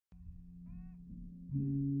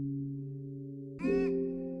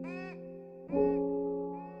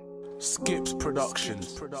Skips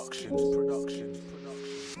Productions.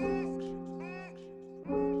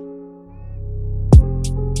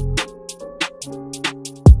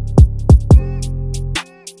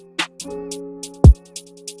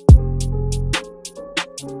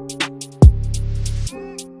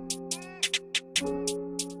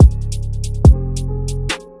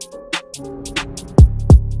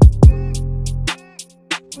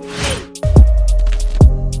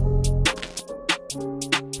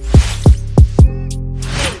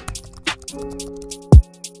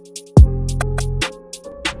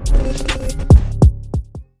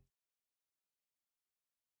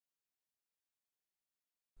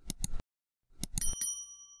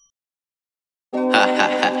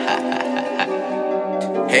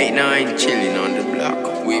 Hey, now I'm chilling on the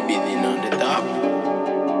block, we building on the top.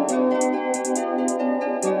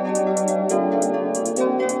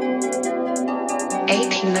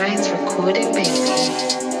 89's recording, baby.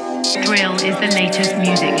 Drill is the latest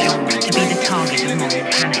music genre to be the target of moral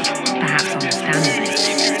panic, perhaps understandably.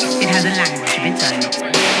 It has a language of its own.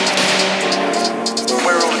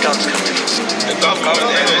 Where are all the guns coming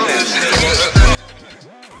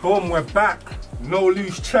from? Boom, we're back. No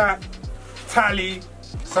loose chat. Tally.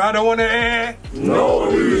 So I don't want to hear. No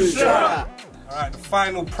loose chat. Alright, the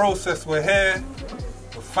final process. We're here.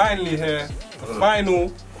 We're finally here. The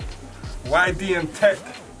final YD and Tech.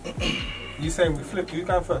 You saying we flip? You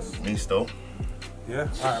going first? Me still. Yeah?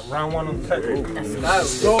 Alright, round one on Tech.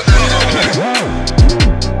 Let's go.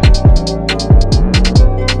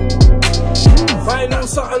 Final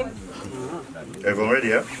something. Everyone ready,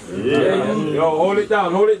 yeah? Yeah. Yo, hold it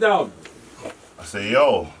down, hold it down. I say,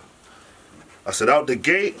 yo. I said, out the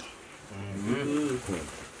gate,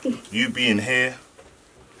 you being here,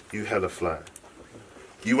 you hella fly.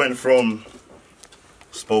 You went from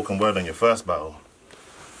spoken word on your first battle,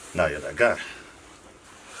 now you're that guy.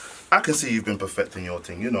 I can see you've been perfecting your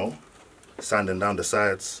thing, you know, sanding down the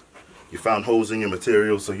sides. You found holes in your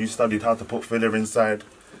material, so you studied how to put filler inside.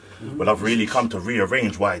 But I've really come to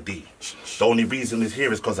rearrange YD. The only reason it's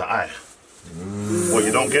here is because of I. Well,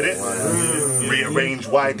 you don't get it? Rearrange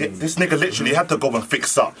YD. This nigga literally had to go and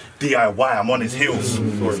fix up DIY. I'm on his heels.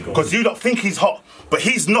 Because you don't think he's hot, but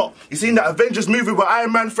he's not. You seen that Avengers movie where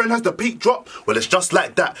Iron Man friend has the peak drop? Well, it's just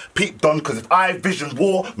like that. Peak done, because if I vision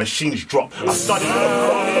war, machines drop. I studied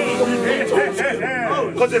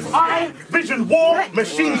because if I vision war,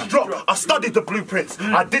 machines drop. I studied the blueprints.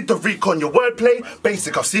 I did the recon. Your wordplay,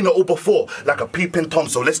 basic. I've seen it all before, like a peeping Tom.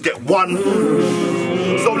 So let's get one.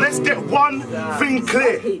 So let's get one thing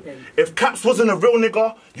clear. If Caps wasn't a real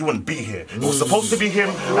nigga, you wouldn't be here. It was supposed to be him,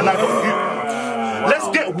 and I got you. Let's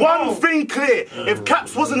get one thing clear. If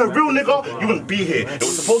Caps wasn't a real nigga, you wouldn't be here. It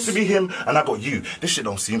was supposed to be him, and I got you. This shit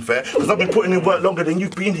don't seem fair, because I've been putting in work longer than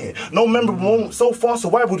you've been here. No memorable moment so far, so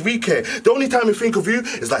why would we care? The only time we think of you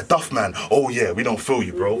is like Duff Man. Oh yeah, we don't feel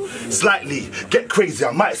you, bro. Slightly, get crazy,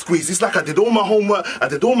 I might squeeze. It's like I did all my homework, I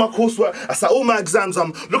did all my coursework, I sat all my exams,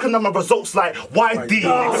 I'm looking at my results like YD.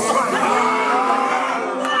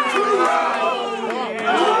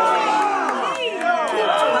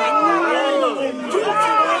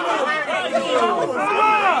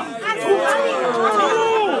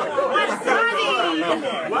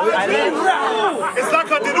 It's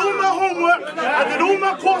like I did all my homework, I did all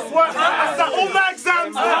my coursework, I sat all my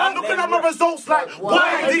exams, I'm looking at my results like,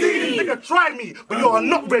 YD, nigga, try me, but you are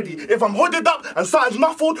not ready. If I'm hooded up and something's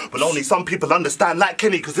muffled, well, only some people understand like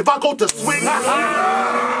Kenny, because if I go to swing,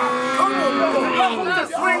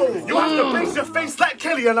 you have to brace your face like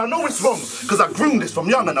Kelly, and I know it's wrong, because I groomed this from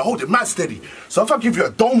young and I hold it mad steady. So if I give you a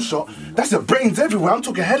dome shot, that's your brains everywhere, I'm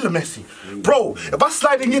talking hella messy. Bro, if I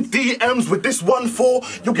slide in your DMs with this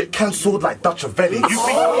 1-4, you'll get cancelled like Dutch Valley. You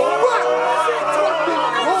think...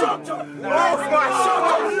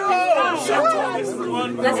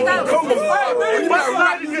 Let's go. Come on. If I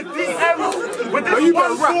slide in your DMs with this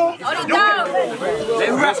 1-4,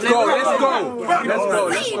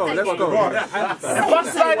 Let's go. if I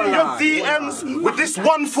slide in your DMs with this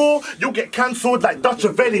 1-4, you'll get cancelled like Dutch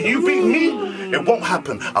Valley. You beat me, it won't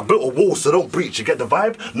happen. I built a wall, so don't breach. You get the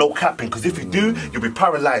vibe? No capping, because if you do, you'll be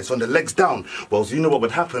paralyzed on the legs down. Well, so you know what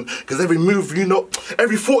would happen, because every move you know,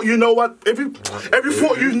 every thought you know what, every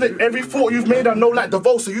thought you've made, I know like the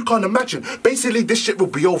vault, so you can't imagine. Basically, this shit will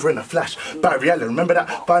be over in a flash. Barry Allen, remember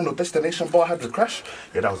that Final Destination bar had the crash?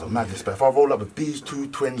 Yeah, that was a madness. But if I roll up with these two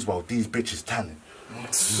twins while these bitches tanning.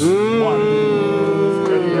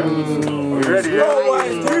 Ready, yeah?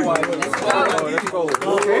 Let's go.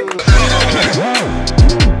 Okay.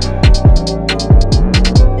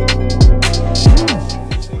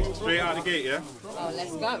 Straight out the gate, yeah? Oh,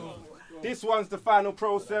 let's go. This one's the final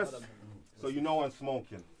process, so you know I'm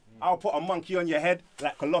smoking. I'll put a monkey on your head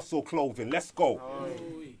like colossal clothing. Let's go.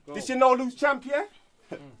 This your no-lose champion?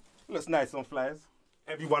 Looks nice on flyers.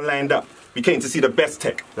 Everyone lined up. We came to see the best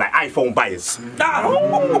tech, like iPhone buyers. We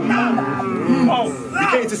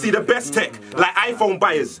came to see the best tech, like iPhone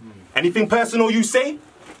buyers. Anything personal you say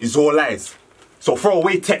is all lies. So throw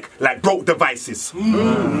away tech like broke devices.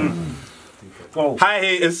 Hi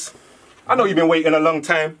haters. I know you've been waiting a long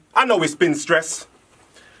time. I know it's been stress.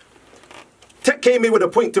 Tech came here with a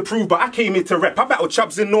point to prove, but I came here to rep. I battle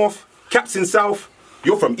chubs in North, caps in South.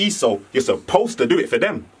 You're from East, so you're supposed to do it for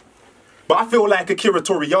them. But I feel like Akira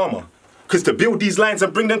Toriyama, because to build these lines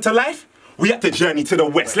and bring them to life, we had to journey to the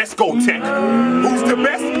West. Let's go, Tech. Who's the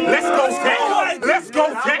best? Let's go, Tech. Let's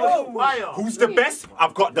go, Tech. Who's the best?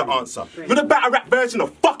 I've got the answer. You're the battle rap version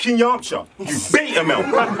of fucking Yamcha. You beta mel.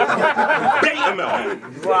 Beta mel.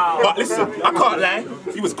 But listen, I can't lie.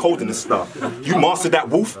 You was cold in the start. You mastered that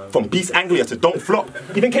wolf from Beast Anglia to Don't Flop.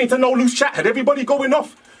 You then came to noloosechat, had everybody going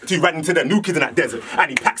off. Till you ran into the new kid in that desert and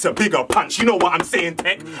he packs a bigger punch. You know what I'm saying,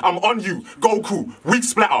 Tech? I'm on you. Goku, Weak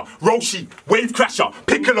Splatter, Roshi, Wave Crasher,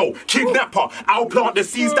 Piccolo, Kidnapper. I'll plant the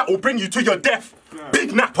seeds that will bring you to your death.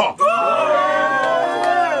 Big Napper.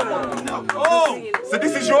 So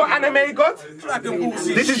this is your anime god?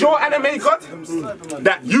 This is your anime god?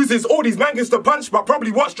 That uses all these mangas to punch but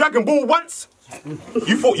probably watched Dragon Ball once?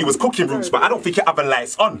 You thought you was cooking roots, but I don't think your oven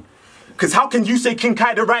light's on. Because how can you say King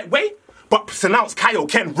Kai the right way, but pronounce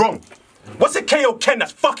Kaioken wrong? What's a Kaioken?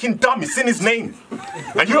 That's fucking dumb. It's in his name.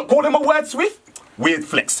 And you don't call him a wordsmith? Weird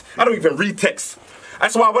flex. I don't even read text.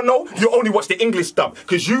 That's why I know you only watch the English dub,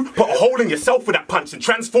 because you put a hole in yourself with that punch and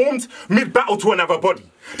transformed mid-battle to another body.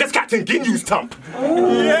 That's Captain Ginyu's tump.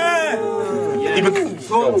 Yeah!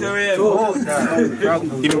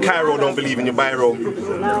 Even Cairo don't believe in your biro.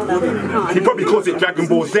 He probably calls it Dragon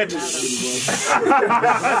Ball Z.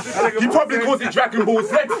 He probably calls it Dragon Ball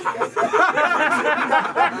Z.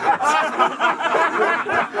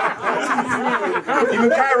 Even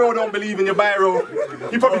Cairo don't believe in your biro.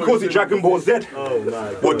 He probably calls it Dragon Ball Z.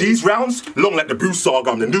 Well, these rounds, long like the Boo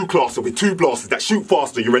Saga. I'm the new classer with 2 blasters that shoot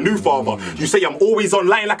faster. You're a new father. You say I'm always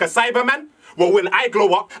online like a Cyberman? Well, when I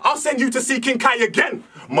glow up, I'll send you to see King Kai again.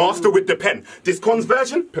 Master with the pen. This Con's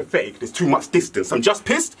version? Pathetic. There's too much distance. I'm just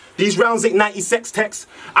pissed. These rounds ain't 96 texts.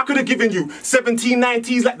 I could have given you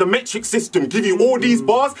 1790s like the metric system. Give you all these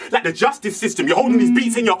bars like the justice system. You're holding these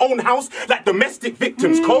beats in your own house like domestic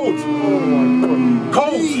victims. Cold.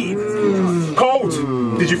 Cold. Cold.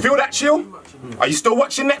 Did you feel that chill? Are you still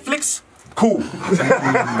watching Netflix? Cool. Hey,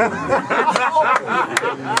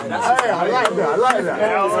 I like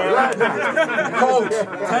that. Cold.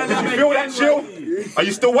 Did you feel that chill? Are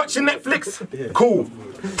you still watching Netflix? Cool.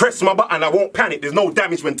 Press my button, I won't panic. There's no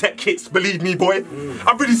damage when tech hits, believe me, boy.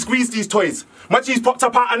 I've really squeezed these toys. My G's popped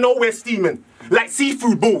up out of nowhere steaming, like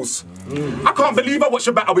seafood balls. I can't believe I watched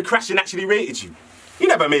a battle with Crash and actually rated you. You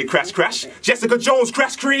never made Crash crash. Jessica Jones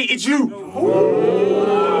Crash created you.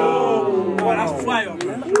 Oh, that's fire,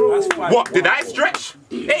 man. That's fire. What, did I stretch?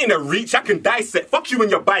 It ain't a reach, I can dissect. Fuck you and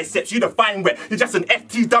your biceps, you define wet. You're just an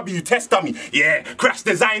FTW test dummy. Yeah, Crash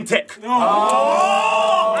Design Tech.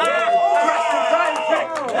 Oh. Crash Design Tech.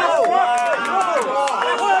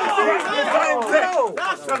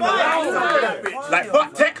 Like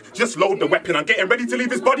fuck tech, just load the weapon. I'm getting ready to leave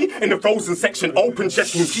his body in the frozen section. Open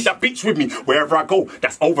chest wounds, keep that bitch with me. Wherever I go,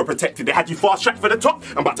 that's overprotected. They had you fast track for the top.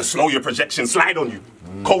 I'm about to slow your projection, slide on you.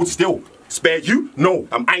 Cold still. Spare you? No,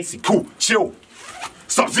 I'm icy, cool, chill.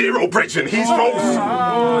 Sub-Zero brethren, he's froze.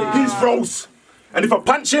 He's froze. And if I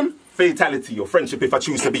punch him, fatality or friendship if I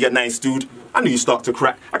choose to be a nice dude. I knew you start to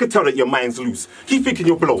crack. I can tell that your mind's loose. Keep thinking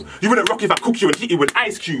you'll blow. You wouldn't rock if I cook you and hit you with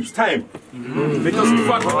ice cubes. Time. Because you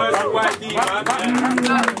fucking YD,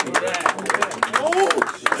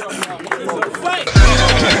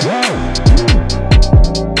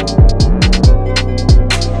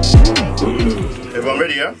 Everyone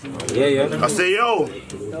ready, yeah? Yeah. I say, yo.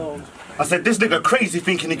 I said, this nigga crazy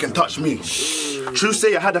thinking he can touch me. True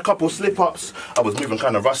say I had a couple slip-ups. I was moving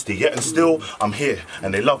kind of rusty, yet and still, I'm here,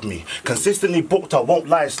 and they love me. Consistently booked, I won't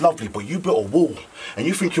lie, it's lovely, but you built a wall, and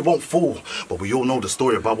you think you won't fall. But we all know the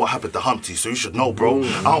story about what happened to Humpty, so you should know, bro.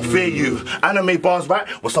 I don't fear you. Anime bars, right?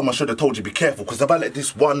 Well, someone should have told you be careful, because if I let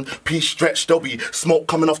this one piece stretch, there'll be smoke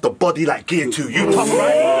coming off the body like Gear 2. You tough,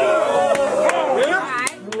 right?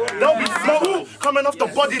 There'll be smoke coming off the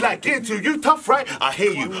body like gear 2. You tough, right? I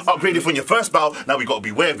hear you. Upgraded from your first battle. Now we gotta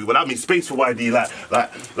be wary. When I mean space for YD, like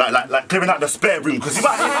clearing out the spare room. Cause you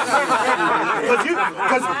out here.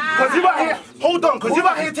 Cause you out here. Hold on, cause you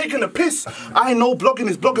out here taking the piss. I know blogging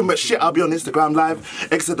is blogging, but shit, I'll be on Instagram live.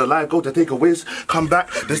 Exit the live, go to take a whiz, come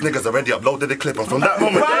back. This nigga's already uploaded the clip, and from that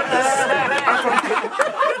moment,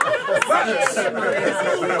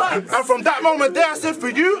 and from that moment there, I said, for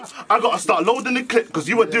you, I gotta start loading the clip because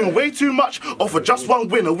you were doing way too much off of just one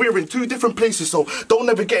win, and we're in 2 different places, so don't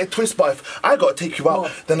ever get it twisted. But if I gotta take you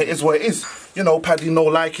out, then it is what it is. You know, Paddy, no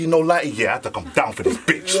likey, no lighty. Yeah, I had to come down for this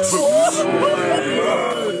bitch.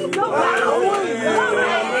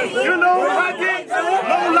 You know, Paddy,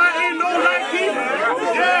 no lighty, no likey.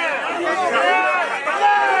 Yeah.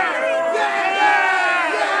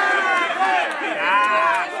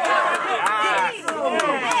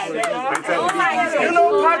 You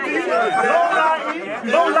know, Paddy,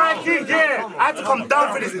 no likey, yeah. I had to come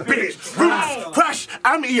down for this bitch. Roots, Crash,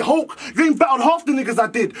 Amity, Hulk. You ain't battled half the niggas I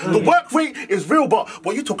did. The work rate is real, but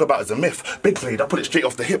what you talk about is a myth. Big Blade, I put it straight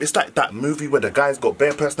off the hip. It's like that movie where the guys got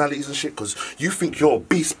bare personalities and shit, because you think you're a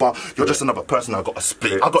beast, but you're just another person I got to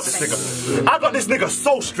split. I got this nigga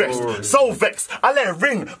so stressed, so vexed. I let it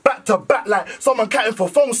ring back to back like someone catting for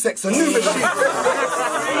phone sex. A new machine.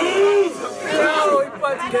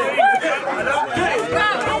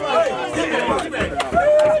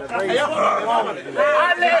 I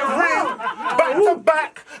let it ring back to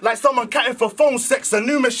back like someone catting for phone sex. A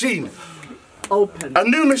new machine. Open. A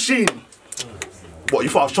new machine. What, you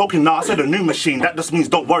thought I was choking? Nah, I said a new machine. That just means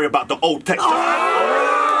don't worry about the old texture.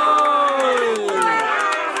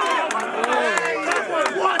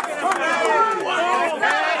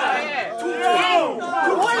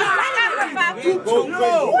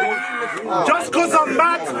 Just cause I'm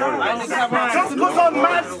mad,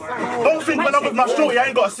 don't think when I'm with my shorty I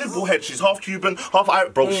ain't got a simple head. She's half Cuban, half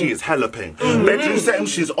Irish. Bro, she is hella ping. Bedroom setting,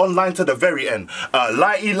 she's online to the very end.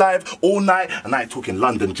 Lighty live all night, and I ain't talking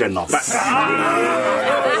London Jen now. A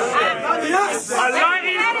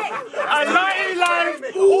lighty live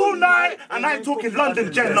all night, and I ain't talking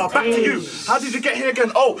London Jen now. Back to you. How did you get here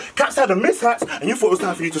again? Oh, Caps had a mishaps, and you thought it was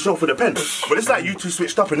time for you to show for the pen. But it's like you two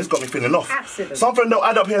switched up, and it's got me feeling off. Absolutely. Something don't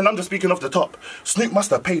add up here, and I'm just speaking off the top. Snoop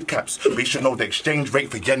must have paid Caps, but you should know the exchange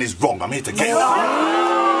rate for yen is wrong. I'm here to get it.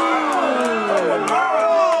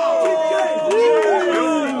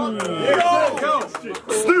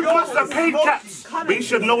 Snoop must have paid Caps, but you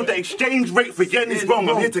should know the exchange rate for yen is wrong.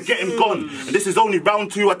 I'm here to get him gone. And this is only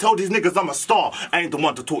round 2. I told these niggas I'm a star. I ain't the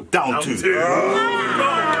one to talk down to.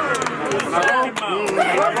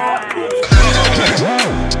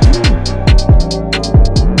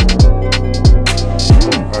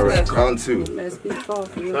 Alright, round 2.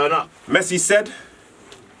 Turn up. Messi said,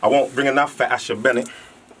 I won't bring enough for Asher Bennett.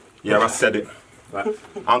 Yeah, I said it. Right.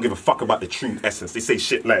 I don't give a fuck about the true essence. They say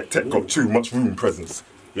shit like Tech got too much room presence.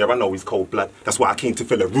 Yeah, I know he's cold blood. That's why I came to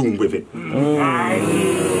fill a room with it. That's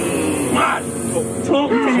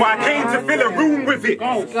why I came to fill a room with it.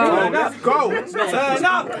 Let's go. Turn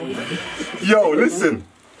up. Yo, listen.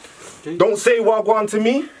 Don't say wagwan to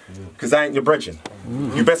me, because I ain't your brethren.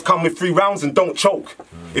 You best come with 3 rounds and don't choke.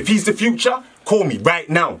 If he's the future, call me right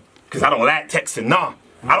now, because I don't like texting. Nah,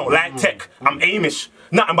 I don't like tech. I'm Amish.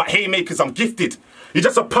 Nothing but haymakers, I'm gifted. You're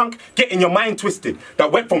just a punk getting your mind twisted.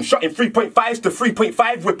 That went from shotting 3.5s to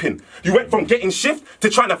 3.5 whipping. You went from getting shift to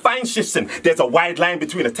trying to find shifts, and there's a wide line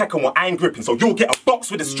between a tech and what I'm gripping. So you'll get a box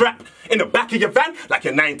with a strap in the back of your van like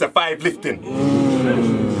you're 9 to 5 lifting.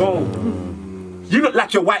 You look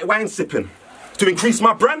like you're white wine sipping. To increase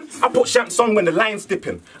my brand, I put champs on when the line's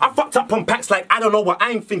dipping. I fucked up on packs like I don't know what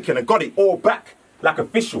I'm thinking, and got it all back like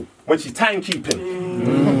official when she's timekeeping.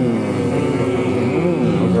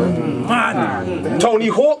 Tony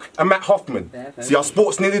Hawk and Matt Hoffman. See, our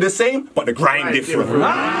sports nearly the same, but the grind different.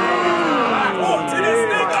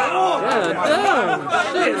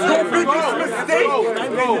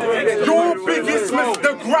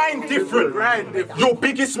 The grind different. Your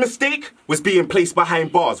biggest mistake was being placed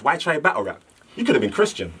behind bars. Why try battle rap? You could have been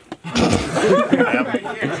Christian.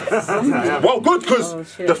 Well, good, because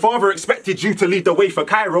the father expected you to lead the way for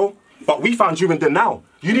Cairo, but we found you in the now.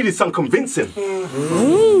 You needed some convincing. You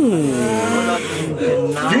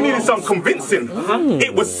needed some convincing.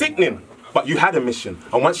 It was sickening, but you had a mission.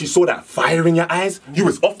 And once you saw that fire in your eyes, you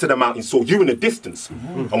was off to the mountain, saw you in the distance.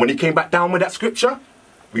 And when he came back down with that scripture,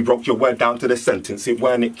 we broke your word down to the sentence. It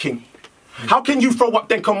weren't it, king. How can you throw up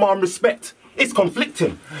then command respect? It's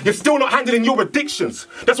conflicting. You're still not handling your addictions.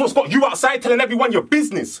 That's what's got you outside telling everyone your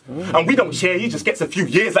business. And we don't share you, just gets a few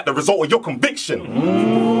years like the result of your conviction.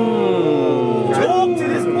 Talk to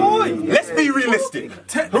this boy. Let's be realistic.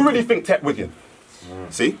 Who really think Tech Wiggin?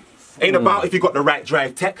 See? Ain't about if you got the right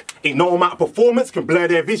drive tech. Ain't no amount of performance can blur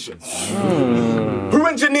their vision. Who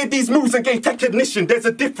engineered these moves and gave tech ignition? There's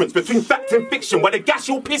a difference between fact and fiction. Where they gas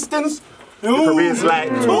your pistons, your career's like...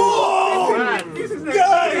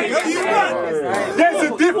 There's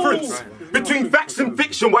a difference between facts and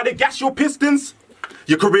fiction. Why they gas your pistons,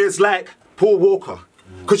 your career's like Paul Walker.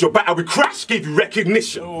 Cause your battle with Crash gave you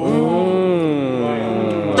recognition.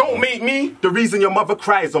 Don't make me the reason your mother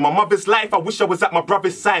cries. On my mother's life, I wish I was at my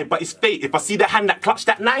brother's side. But it's fate. If I see the hand that clutched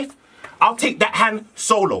that knife, I'll take that hand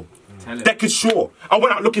solo. Deck is sure. I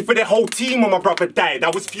went out looking for their whole team when my brother died. I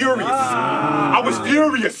was furious. I was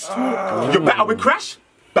furious. Your battle with Crash?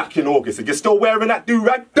 Back in August, and you're still wearing that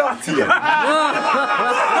do-rag? Dirty yet?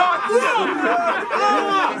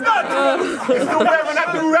 You're still wearing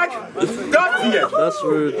that do-rag? Dirty yet? That's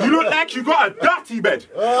rude. You look like you got a dirty bed.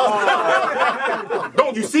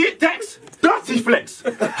 Don't you see it, Tex? Dirty flex.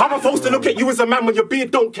 How am I supposed to look at you as a man when your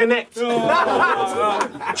beard don't connect?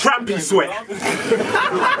 Trampy sweat.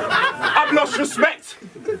 I've lost respect.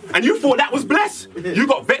 And you thought that was blessed? You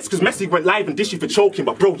got vexed because Messi went live and dished you for choking,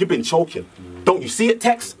 but bro, you've been choking. Don't you see it,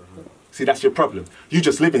 Tex? See, that's your problem. You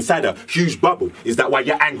just live inside a huge bubble. Is that why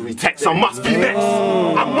you're angry, Tex? I must be next.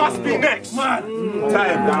 I must be next. Time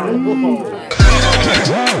down.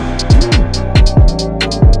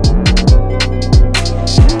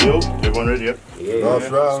 Yo, everyone ready? Yeah? Last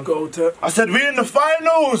round. Let's go, Thier. I said we're in the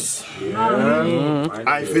finals.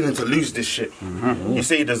 I ain't feeling to lose this shit. You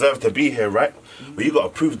say you deserve to be here, right? But you gotta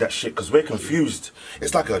prove that shit, cause we're confused.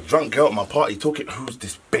 It's like a drunk girl at my party talking, who's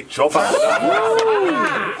this bitch?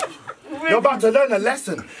 You're about to learn a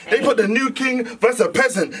lesson. They put the new king versus a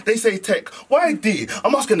peasant. They say tech. Why D?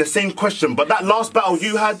 I'm asking the same question, but that last battle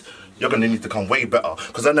you had, you're gonna need to come way better.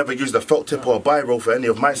 Cause I never used a felt tip or a biro for any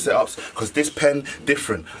of my setups. Cause this pen,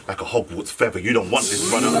 different, like a Hogwarts feather. You don't want this,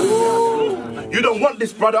 brother. You don't want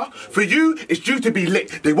this, brother. For you, it's due to be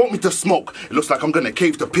lit. They want me to smoke. It looks like I'm gonna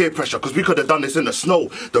cave to peer pressure. Cause we could have done this in the snow,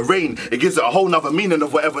 the rain. It gives it a whole nother meaning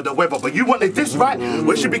of whatever the weather. But you wanted this, right?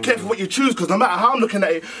 We should be careful what you choose. Cause no matter how I'm looking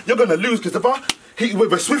at it, you're gonna lose. Cause if I hit you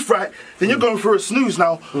with a swift right, then you're going for a snooze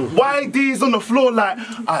now. Why D's on the floor like,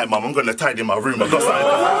 alright mum, I'm gonna tidy my room. I've got something.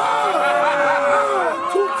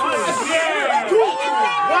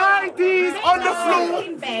 Why D's on the floor?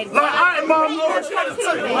 Like, alright mum.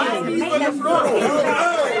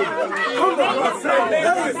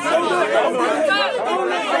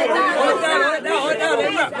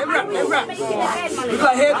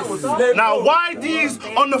 Now why these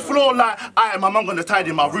on the floor like, alright mum, I'm gonna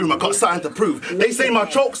tidy my room, I got something to prove. They say my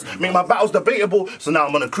chokes make my battles debatable, so now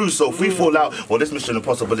I'm on a cruise, so if we fall out, well this mission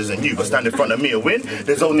impossible isn't you, but stand in front of me and win,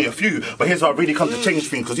 there's only a few. But here's where I really come to change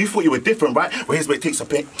things, cause you thought you were different, right? Well here's where it takes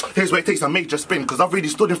a major spin, cause I've really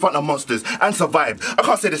stood in front of monsters and survived. I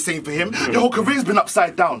can't say the same for him. Your whole career's been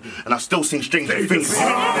upside down, and I've still seen stranger things.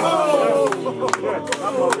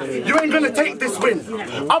 You ain't gonna take this win.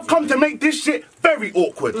 I've come to make this shit very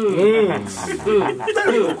awkward. Very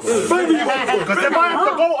awkward. Because if I have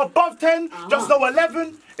to go above 10, just know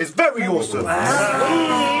 11 is very awesome.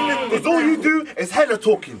 Because all you do is hella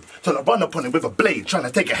talking till I run up on him with a blade, trying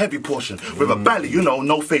to take a heavy portion. With a bally, you know,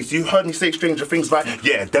 no face. You heard me say stranger things, right?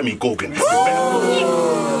 Yeah, Demi Gorgon.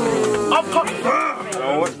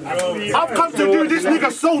 I've come to do this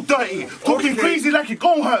nigga so dirty, talking crazy like he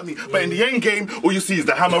gon' hurt me. But in the end game, all you see is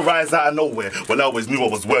the hammer rise out of nowhere. Well, I always knew I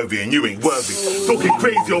was worthy and you ain't worthy. Talking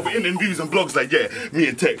crazy over interviews and blogs like, yeah, me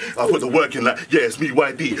and Tech. I put the work in like, yeah, it's me,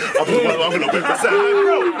 YD. I'm gonna whip the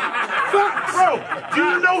sound. Bro, do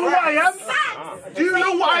you know who I am? Do you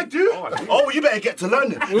know what I do? Oh, you better get to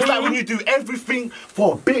learning. It's like when you do everything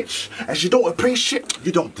for a bitch and she don't appreciate,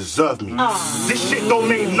 you don't deserve me. This shit don't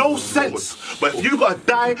make no sense. But if you gotta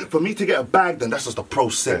die for me to get a bag, then that's just the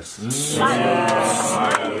process.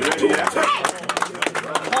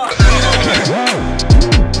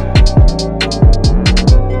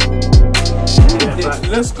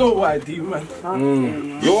 Let's go, YD, man.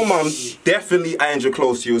 Your mum definitely ironed your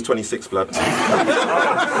clothes to you was 26, blood.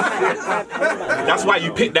 That's why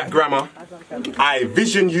you picked that grammar. I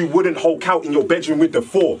vision you wouldn't Hulk out in your bedroom with the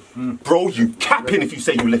 4. Bro, you capping if you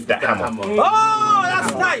say you lift that hammer. Oh,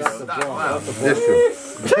 that's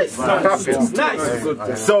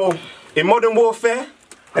nice. So, in modern warfare,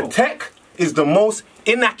 a tech is the most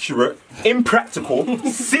inaccurate, impractical,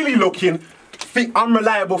 silly-looking,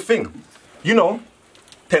 unreliable thing. You know,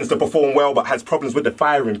 tends to perform well but has problems with the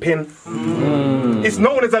firing pin. It's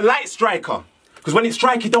known as a light striker, because when it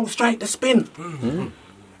strikes, it don't strike the spin.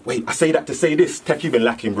 Wait, I say that to say this, Tech, you've been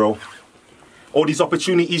lacking, bro. All these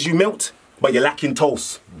opportunities you milked, but you're lacking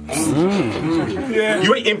toast.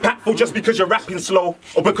 You ain't impactful just because you're rapping slow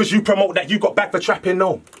or because you promote that you got back for trapping,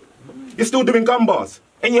 no. You're still doing gun bars.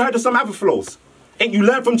 Ain't you heard of some other flows? Ain't you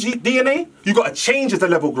learned from DNA? You gotta change as the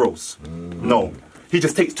level grows. No, he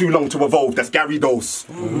just takes too long to evolve. That's Gary Dose.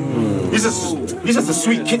 He's just a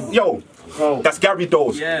sweet kid. Yo, that's Gary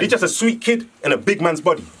Dose. He's just a sweet kid in a big man's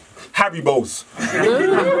body. Harry Bowes.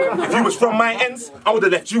 If you was from my ends, I would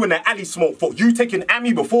have left you in the alley smoke. Thought you taking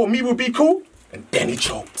Ammy before me would be cool, and then he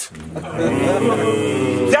choked.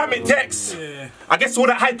 Damn it, Tex. I guess all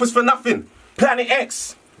that hype was for nothing. Planet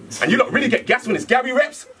X. And you lot really get gas when it's Gary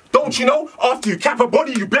reps? Don't you know? After you cap a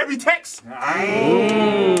body, you bury Tex.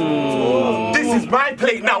 This is my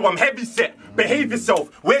plate now. I'm heavy set. Behave yourself.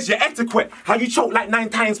 Where's your etiquette? How you choke like 9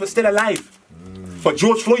 times but still alive? But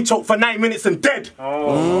George Floyd choked for 9 minutes and dead. You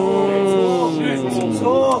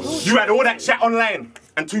had all that chat online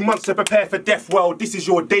and 2 months to prepare for death. Well, this is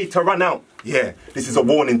your day to run out. Yeah, this is a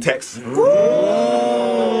warning text.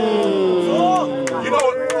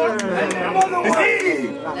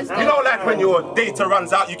 You know, like when your data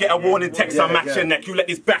runs out, you get a warning text on Match Your Neck. You let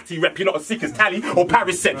this batty rep, you're not as sick as Tally or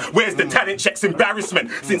Paris said. Where's the talent checks?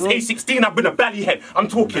 Embarrassment. Since age 16, I've been a ballyhead. I'm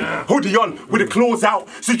talking hoodie on with the claws out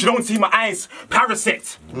so you don't see my eyes.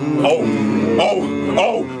 Parasect. Oh,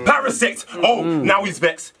 Parasect. Oh, now he's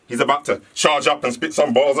vexed. He's about to charge up and spit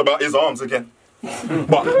some balls about his arms again.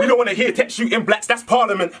 But we don't want to hear Tech shooting blacks, that's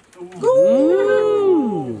Parliament.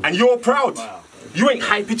 And you're proud. You ain't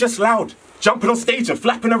hype, you're just loud. Jumping on stage and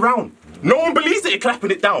flapping around. No one believes that you're clapping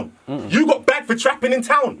it down. You got bagged for trapping in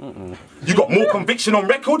town. You got more conviction on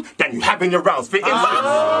record than you have in your rounds. For instance,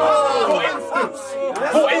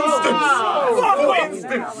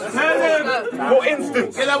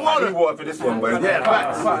 I need water for this one, man.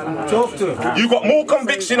 Talk to him. You got more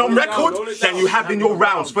conviction on record than you have in your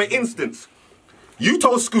rounds. For instance, you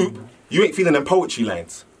told Scoop you ain't feeling them poetry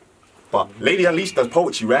lines. But Lady Unleashed does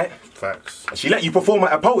poetry, right? Facts. And she let you perform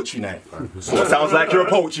at a poetry night. So it sounds like you're a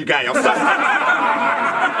poetry guy. I've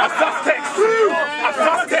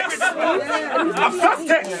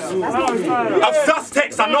sus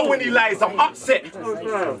text. I know when he lies, I'm upset.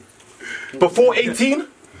 Before 18,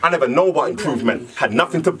 I never know what improvement. Had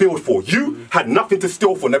nothing to build for. You had nothing to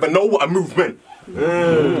steal for. Never know what a movement.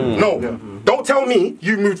 No, don't tell me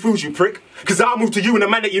you moved food, you prick. Because I'll move to you and the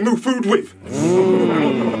man that you move food with.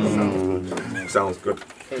 Sounds good.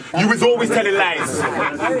 You was always telling lies.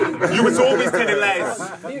 You was always telling lies.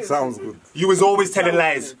 Sounds good. You was always telling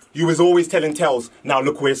lies. You was always telling tales. Now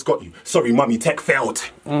look where it's got you. Sorry, mummy, tech failed.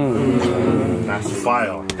 That's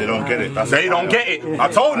fire. They don't get it. They don't get it. I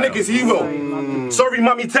told niggas he will. Sorry,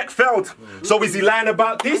 mummy, tech failed. So is he lying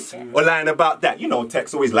about this or lying about that? You know,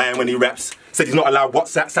 Tech's always lying when he raps. Said he's not allowed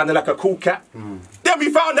WhatsApp, sounding like a cool cat. Then we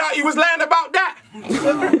found out he was lying about that.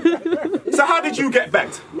 So how did you get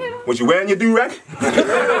backed? Was you wearing your do-rag? I'm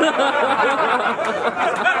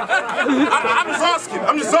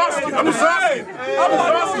just asking.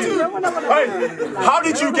 Hey, how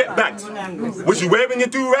did you get backed? Was you wearing your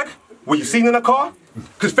do-rag? Were you seen in a car?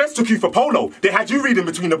 Because Feds took you for polo. They had you reading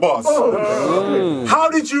between the bars. How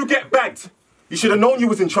did you get bagged? You should have known you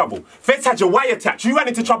was in trouble. Feds had your wiretapped. You ran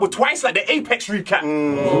into trouble twice like the Apex recap.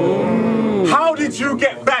 How did you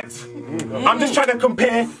get bagged? I'm just trying to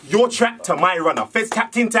compare your track to my runner. Feds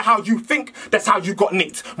tapped into how you think, that's how you got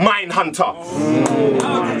nicked. Mine hunter.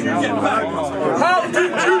 How did you get bagged? How did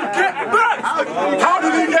you get bagged? How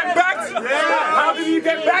did you get bagged? How did you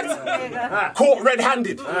get bagged? Caught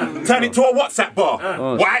red-handed. Turn it to a WhatsApp bar.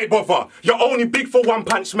 Why bother? You're only big for one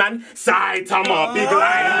punch, man. Saitama, big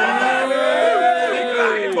line. Big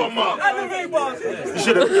line bomber. You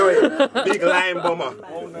should have big line bomber.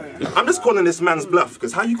 I'm just calling this man's bluff,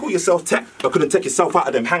 because how you call yourself tech but couldn't take yourself out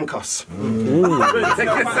of them handcuffs? How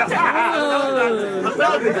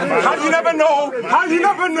you never know? How you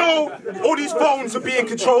never know? All these phones are being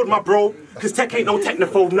controlled, my bro, because tech ain't no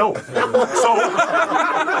technophobe, no. So,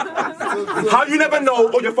 how you never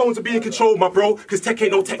know all your phones are being controlled, my bro, because tech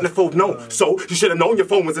ain't no technophobe, no. So, you should have known your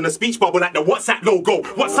phone was in a speech bubble like the WhatsApp logo.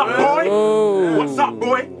 What's up, boy? What's up,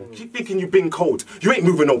 boy? Keep thinking you've been cold. You ain't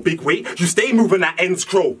moving no big weight. You stay moving that end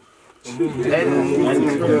scroll. Okay.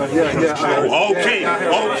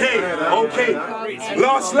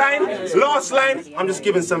 Last line. I'm just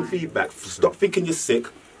giving some feedback. Stop thinking you're sick.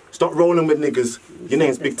 Stop rolling with niggas. Your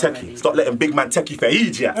name's Big Techie. Stop letting Big Man Techie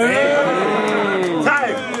feed ya.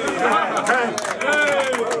 Time.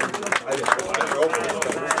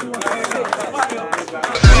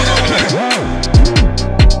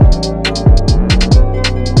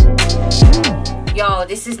 Yo,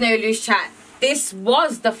 this is No Loose Chat. this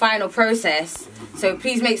was the final process, so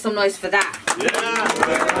please make some noise for that.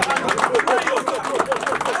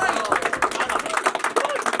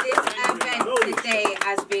 This event today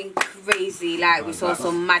has been crazy. Like, we saw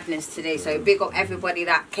some madness today, so big up everybody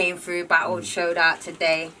that came through, battled, showed out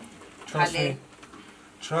today. Trust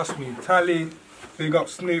me, Tally, big up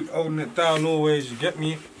Snoop, holding it down always, you get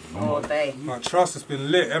me? All day. But trust, it's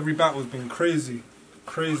been lit, every battle's been crazy.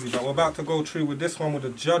 But we're about to go through with this one with the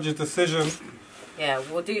judge's decision. Yeah,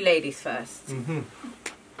 we'll do ladies first.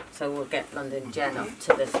 So we'll get London Jen up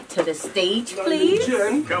to the stage, please.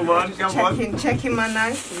 Jen, come on. Checking my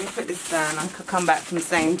notes. Let me put this down. I could come back from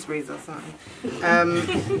Sainsbury's or something.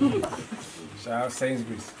 Shout out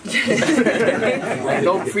Sainsbury's.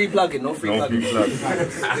 No free plugging, no free plugging.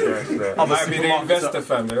 I'm a big investor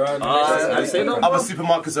fan, right? I say no. Other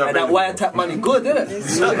supermarkets are. And that wire tap money good, isn't it?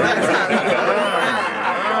 So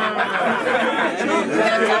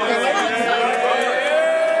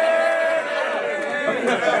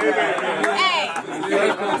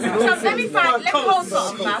let me hold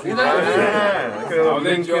something, man. I'll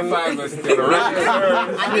lend you a $5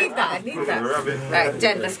 I need that. Right,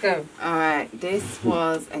 Jen, let's go. Alright, this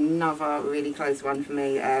was another really close one for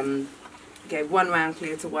me. Gave one round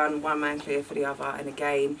clear to one round clear for the other, and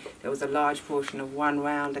again, there was a large portion of one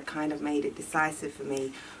round that kind of made it decisive for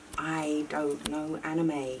me. I don't know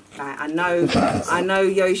anime. Like, I know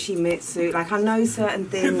Yoshimitsu. Like, I know certain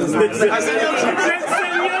things. Like, I said Yoshimitsu.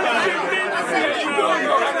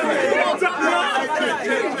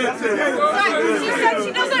 She said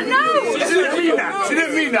she doesn't know. She didn't mean that. She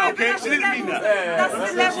didn't mean that, okay? She didn't mean that.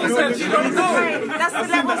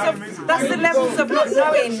 That's the levels of not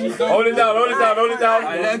knowing. Hold it down.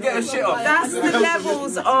 Let her get her shit off. That's the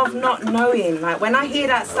levels of not knowing. Like, when I hear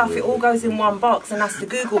that stuff, it all goes in one box, and that's the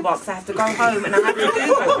Google box. I have to go home and I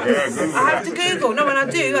have to Google. No, when I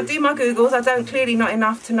do my Googles. I don't clearly not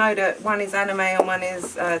enough to know that one is anime and one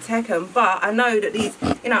is Tekken, but I know that these,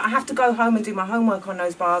 I have to go home and do my homework on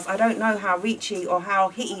those bars. I don't know how reachy or how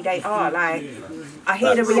hitty they are. Like, I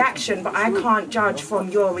hear the reaction, but I can't judge from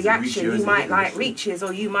your reaction. You might like reaches,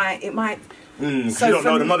 or it might. So you don't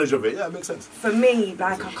know the knowledge of it. Yeah, it makes sense. For me,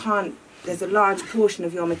 like, I can't. There's a large portion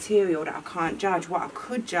of your material that I can't judge. What I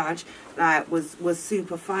could judge, like, was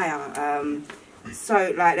super fire.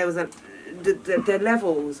 So, like, there was the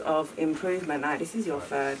levels of improvement. Like, this is your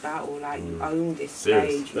third battle. Like, you owned this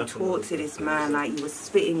stage. You talked to this man. Like, you were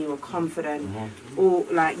spitting. You were confident. Or,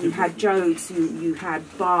 like, you had jokes. You had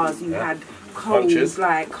bars. You had cold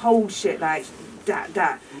shit. Like that.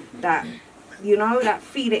 That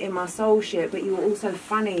feel it in my soul shit. But you were also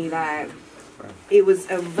funny. Like, it was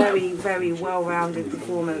a very, very well-rounded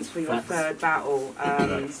performance for your third battle.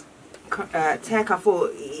 Tech, I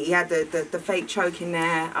thought he had the fake choke in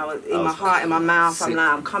there. I was in my heart, in my mouth. Sick. I'm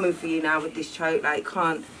like, I'm coming for you now with this choke. Like,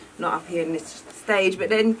 can't not up here in this stage. But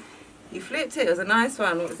then you flipped it. It was a nice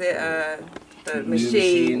one. What was it? The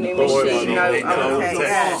machine. New machine. No, okay.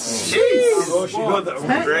 Yeah. Jeez. She got that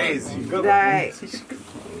crazy.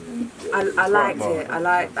 I liked it. I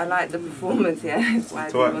liked the performance. Yeah, that's why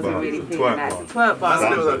I wasn't really feeling that. It's a twerk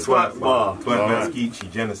bar. It was a twerk bar. Twerk Geechee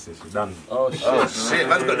Genesis. You're done. Oh shit!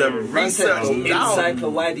 Man's got the research down.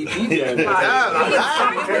 Encyclopedia. I'm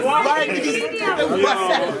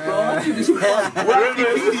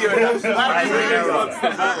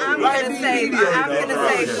gonna save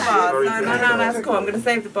the bars. No, that's cool. I'm gonna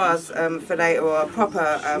save the bars for later, or a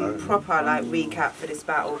proper like recap for this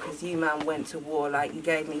battle, because you man went to war. Like, you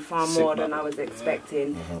gave me far more than I was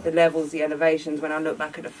expecting. The levels, the elevations. When I look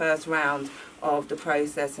back at the first round of the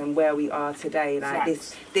process and where we are today, like,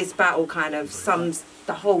 this battle kind of sums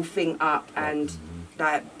the whole thing up. And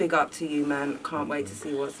like, big up to you, man. Can't wait to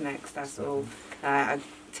see what's next. That's all.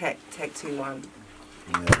 Tech 2-1.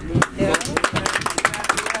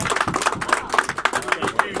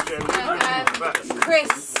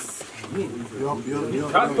 Chris.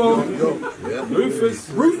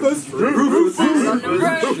 Rufus.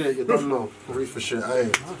 You don't know. Rufus shit.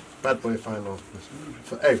 Hey, bad boy final.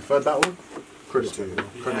 Hey, third battle. Credit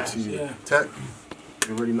to you. Tech.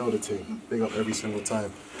 You already know the team. Big up every single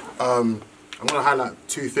time. I'm gonna highlight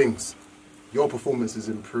two things. Your performance is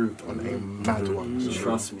improved on a mad one.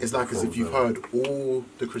 Trust me. It's like as if you've heard all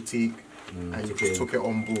the critique and you just took it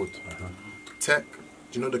on board. Tech.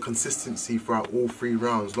 Do you know the consistency throughout all 3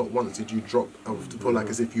 rounds? Not once did you drop, I feel like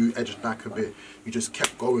as if you edged back a bit. You just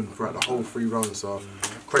kept going throughout the whole 3 rounds. So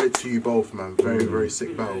credit to you both, man. Very, very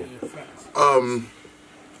sick battle. I'm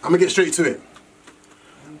going to get straight to it.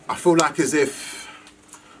 I feel like as if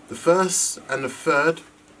the first and the third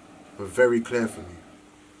were very clear for me.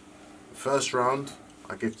 The first round,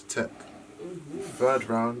 I gave to Tech. Third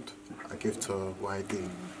round, I give to YD.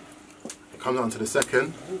 It comes down to the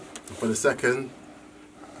second. For the second,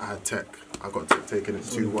 I had Tech. I got Tech taking it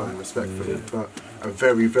 2-1 respectfully, but a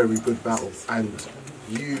very, very good battle. And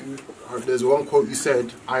there's one quote you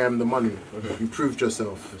said, "I am the money." You proved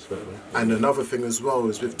yourself. And another thing as well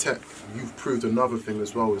is with Tech, you've proved another thing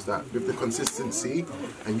as well is that with the consistency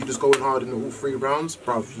and you just going hard in all 3 rounds,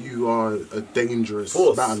 bruv, you are a dangerous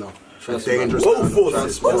battler. Dangerous. Sounds good.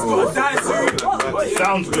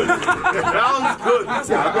 Sounds good.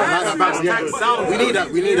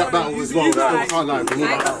 We need that battle as well. We can't lie. We need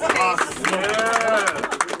that battle.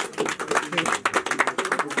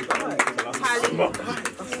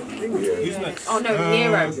 Oh no,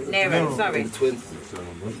 Nero, sorry.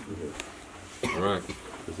 Alright.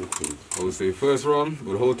 I would say first round,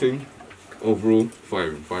 with the whole thing, overall,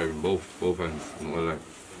 firing, both hands, not gonna lie.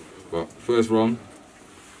 But first round,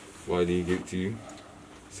 YD gave it to you.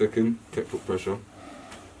 Second, Tech put pressure,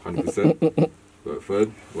 100%. But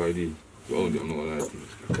third, YD, you owned it, I'm not gonna lie to you.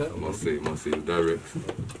 I must say, direct,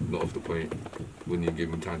 not off the point. Wouldn't even give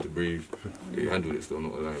me time to breathe. You handled it still, I'm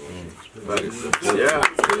not gonna lie. Yeah.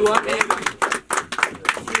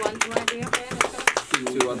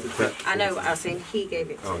 2-1 to Tech. I know, I was saying he gave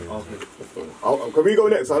it to you. Can we go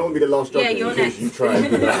next? I don't want to be the last judge. Yeah, you're next. You try. No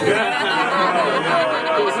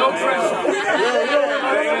pressure.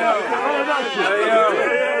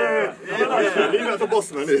 Leave that to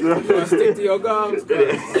boss, man. Stick to your guns. Let's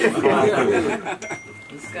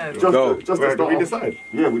go. Just to start, we decide.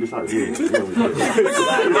 Yeah, we decide. I'm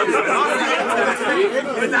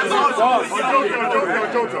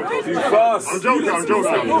joking.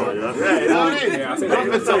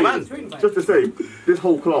 Just to say, this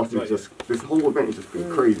whole class is just, this whole event has just been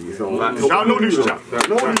crazy. So, noloosechat.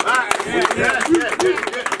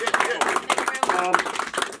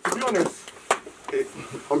 To be honest,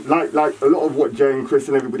 like a lot of what Jay and Chris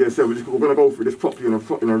and everybody has said, we're going to go through this properly in a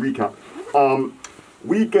recap.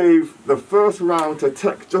 We gave the first round to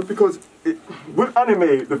Tech just because with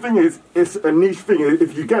anime, the thing is, it's a niche thing.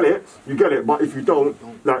 If you get it, you get it. But if you don't,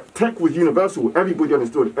 like, Tech was universal. Everybody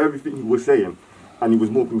understood everything he was saying, and he was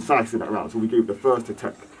more concise in that round. So we gave the first to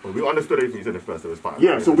Tech. Well, we understood everything you said in the first. It was fine.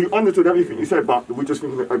 Yeah, so we understood everything you said, but we just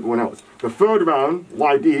thinking of everyone else. The third round,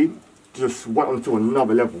 YD just went on to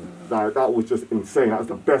another level. Like, that was just insane. That was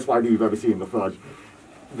the best YD you've ever seen in the third.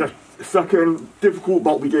 The second, difficult,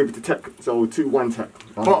 but we gave it to Tech, so 2-1 Tech.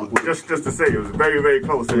 But just to say, it was very, very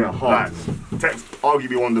close. Yeah, hard. Like, Tech's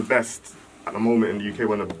arguably one of the best at the moment in the UK.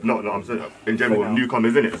 I'm saying in general,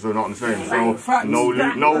 newcomers in it. So, not I'm saying. So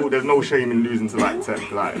there's no shame in losing to like Tech,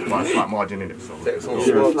 like by a slight margin in it. So. Tech's on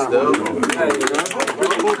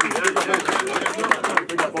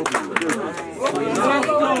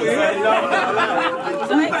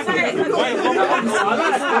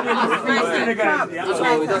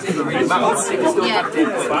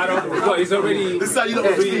He's already. We still need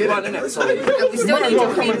your feedback though. We still need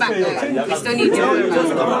your feedback.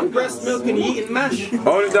 Breast milk and eating mash.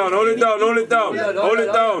 Hold it down, hold it down, hold it down. Hold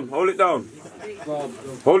it down, hold it down.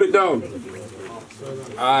 Hold it down.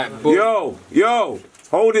 Alright, boom. Yo,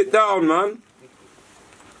 hold it down, man.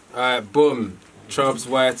 Alright, boom. Trubs,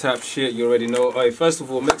 wiretap shit, you already know. Alright, first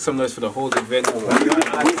of all, make some noise for the whole event.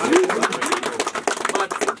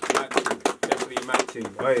 Definitely matching.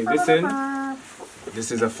 Alright, listen.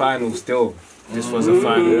 This is a final still. This was a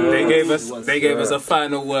final. They gave us a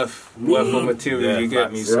final worth of material, you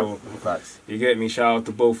get me? So you get me, shout out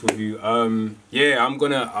to both of you. Yeah, I'm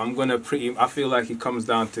gonna I feel like it comes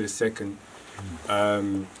down to the second.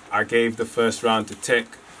 I gave the first round to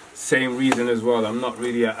Tech. Same reason as well. I'm not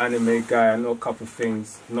really an anime guy. I know a couple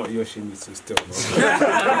things. Not Yoshimitsu still.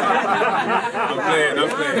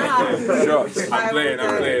 I'm playing.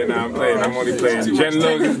 I'm only playing. Jen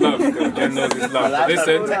knows his love. Jen knows his love.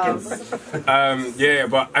 Listen. Yeah,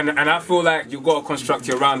 but and I feel like you gotta construct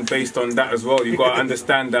your round based on that as well. You gotta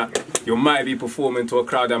understand that you might be performing to a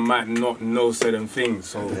crowd that might not know certain things.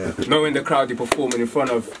 So knowing the crowd you're performing in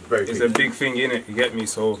front of is a big thing, innit? You get me?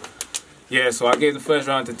 So. Yeah, so I gave the first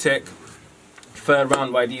round to Tech. Third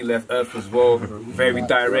round, YD left Earth as well. Very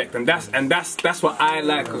direct, and that's what I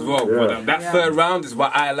like as well. Brother. That third round is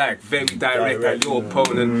what I like. Very direct. Like your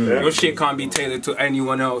opponent, your shit can't be tailored to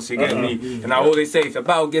anyone else. You get me? And I always say, if a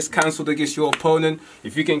battle gets cancelled against your opponent,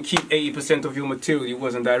 if you can keep 80% of your material, it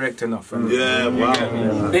wasn't direct enough. Yeah,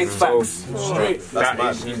 wow. Big facts. Straight. It's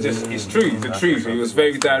true. It's the truth. It was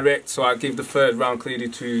very direct. So I give the third round clearly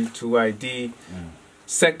to YD.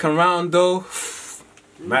 Second round though,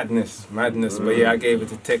 Madness. But yeah, I gave it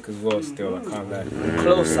to Tech as well. Still, I can't lie.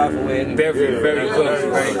 Close either way. Very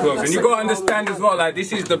close. And you gotta understand as well, like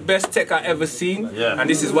this is the best Tech I ever seen, and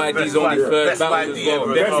this is why these only third battles as well.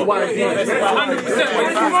 Best YD.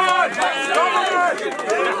 100%. Come on!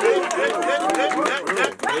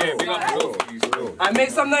 Yeah, big up. I make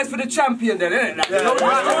some noise for the champion then, innit?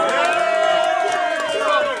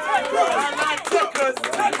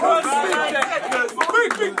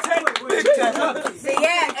 Big Tech. So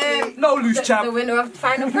yeah, no loose champ. The winner of the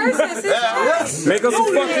final process is Make us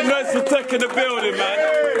some fucking noise for Tech in the building, man.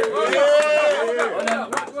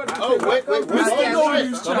 Oh, wait. we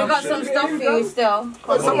got some stuff for you still.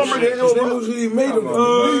 Someone made it. No,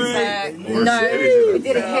 we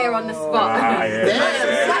did it here on the spot. Flash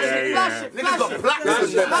it. Niggas got black.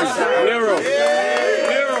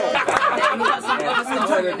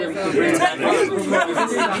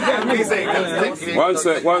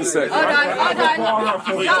 One sec. Hold on. No,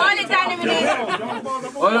 hold it down a minute. No.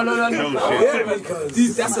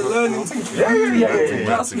 That's a learning thing.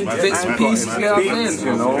 Bits and pieces, you know what I'm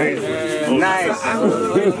saying? Nice. I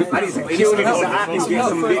need to kill this and get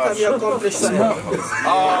some bits.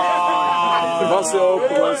 Bust it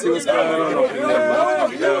open, let's see what's going on.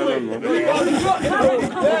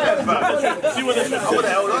 See what the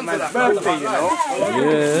hell on to that birthday, you know?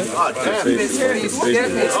 Yeah. Oh, damn.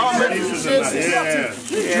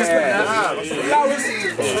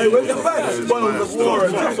 Hey, where's the bag? Spoils of war.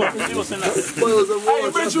 Spoils of war. Hey,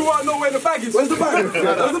 bitch, you want to know where the bag is? Where's the bag?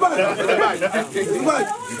 Where's the bag?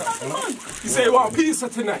 You say you want pizza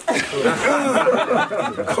tonight?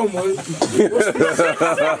 Come on.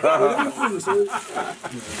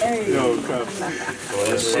 Hey. Yo, come. Hey,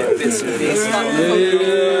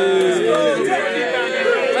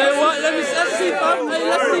 what? Let's see, fam.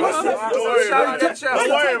 Hey, let's see, fam. Don't worry about that.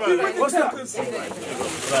 What's that?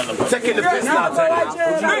 Taking the piss now,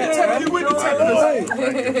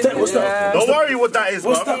 What's that? Don't worry what that is,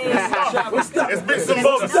 What's man. that? What's that? It's bits and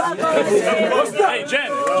bobs. What's that? Hey, Jen.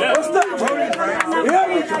 What's that?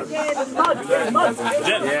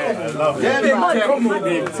 Jen.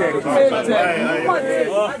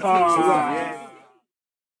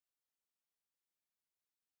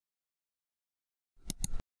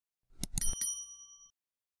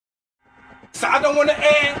 So I don't want to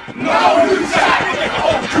air. No, you chat.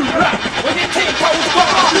 When you take